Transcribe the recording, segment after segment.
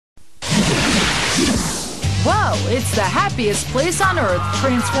Whoa, it's the happiest place on Earth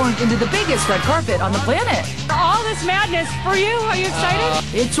transformed into the biggest red carpet on the planet. All this madness for you? Are you excited?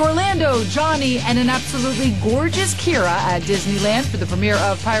 It's Orlando, Johnny, and an absolutely gorgeous Kira at Disneyland for the premiere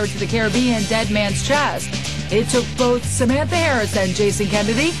of Pirates of the Caribbean: Dead Man's Chest. It took both Samantha Harris and Jason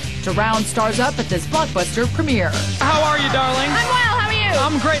Kennedy to round stars up at this blockbuster premiere. How are you, darling? I'm well, how are you?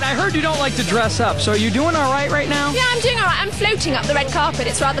 I'm great. I heard you don't like to dress up, so are you doing all right now? Yeah, I'm doing all right. I'm floating up the red carpet.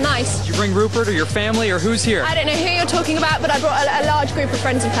 It's rather nice. Did you bring Rupert or your family, or who's here? I don't know who you're talking about, but I brought a large group of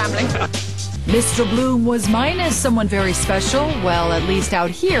friends and family. Mr. Bloom was minus someone very special, well, at least out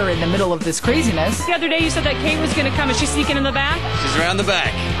here in the middle of this craziness. The other day you said that Kate was going to come. Is she sneaking in the back? She's around the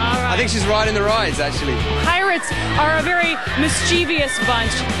back. All right. I think she's riding the rides, actually. Pirates are a very mischievous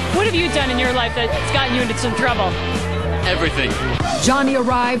bunch. What have you done in your life that's gotten you into some trouble? Everything. Johnny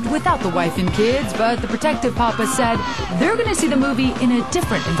arrived without the wife and kids, but the protective papa said they're going to see the movie in a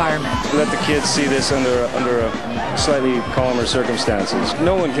different environment. Let the kids see this under slightly calmer circumstances.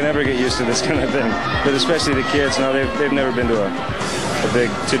 No one can ever get used to this kind of thing, but especially the kids. Now they've never been to a big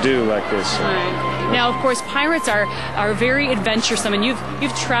to-do like this. So. Right. Now, of course, pirates are very adventuresome, and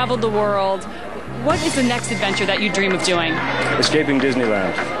you've traveled the world. What is the next adventure that you dream of doing? Escaping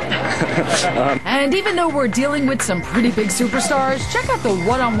Disneyland. And even though we're dealing with some pretty big superstars, check out the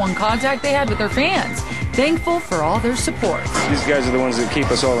one-on-one contact they had with their fans. Thankful for all their support. These guys are the ones that keep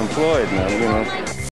us all employed now, you know.